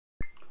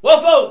Well,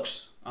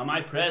 folks, are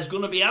my prayers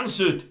going to be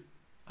answered?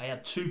 I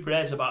had two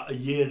prayers about a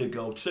year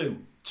ago,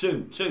 two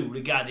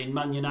regarding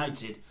Man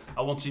United.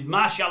 I wanted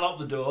Martial out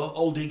the door,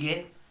 old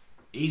Iggy,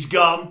 he's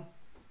gone,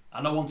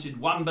 and I wanted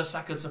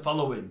Wan-Bissaka to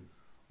follow him.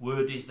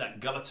 Word is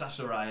that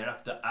Galatasaray are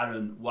after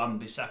Aaron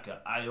Wan-Bissaka.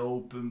 I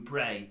hope and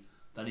pray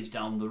that he's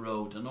down the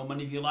road. I know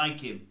many of you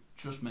like him.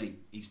 Trust me,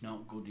 he's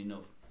not good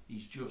enough.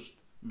 He's just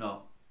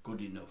not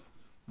good enough.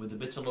 With a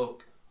bit of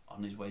luck,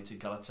 on his way to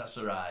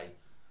Galatasaray.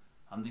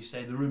 And they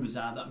say the rumours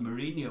are that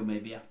Mourinho may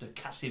be after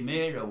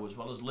Casemiro as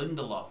well as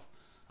Lindelof.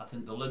 I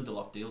think the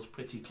Lindelof deal's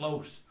pretty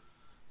close.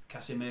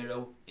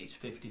 Casemiro, it's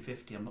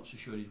 50-50. I'm not so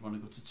sure he'd want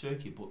to go to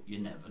Turkey, but you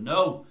never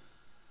know.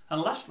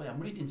 And lastly, I'm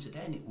reading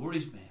today and it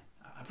worries me.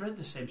 I've read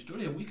the same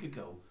story a week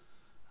ago.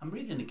 I'm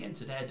reading again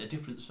today at a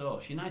different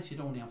source. United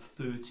only have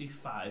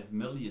 35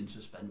 million to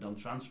spend on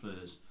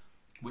transfers,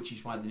 which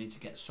is why they need to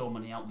get so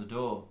many out the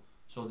door.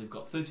 So they've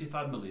got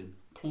 35 million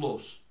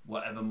plus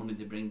whatever money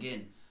they bring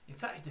in. If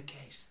that is the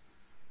case,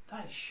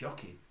 that is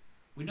shocking.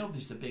 We know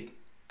there's the big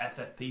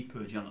FFP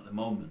purge on at the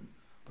moment,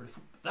 but if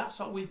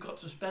that's all we've got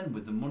to spend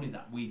with the money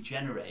that we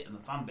generate and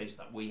the fan base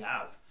that we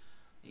have,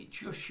 it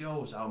just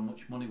shows how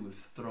much money we've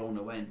thrown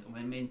away.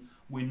 I mean,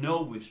 we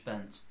know we've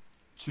spent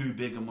too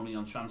big a money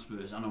on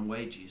transfers and on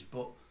wages,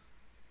 but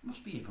it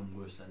must be even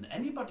worse than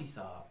anybody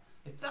thought.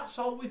 If that's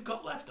all we've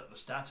got left at the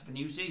start of a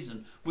new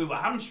season, we were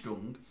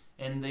hamstrung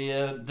in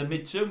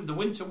the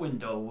winter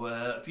window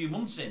a few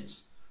months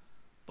since.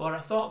 But I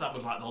thought that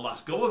was like the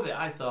last go of it.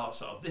 I thought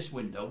sort of this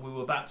window we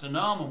were back to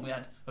normal and we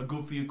had a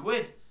good few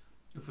quid.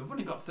 If we've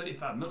only got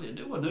 35 million,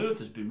 who on earth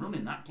has been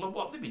running that club?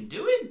 What have they been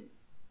doing?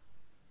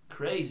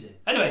 Crazy.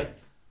 Anyway,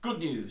 good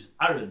news.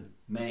 Aaron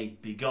may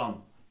be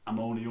gone. I'm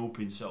only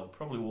hoping so.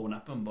 Probably won't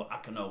happen, but I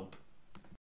can hope.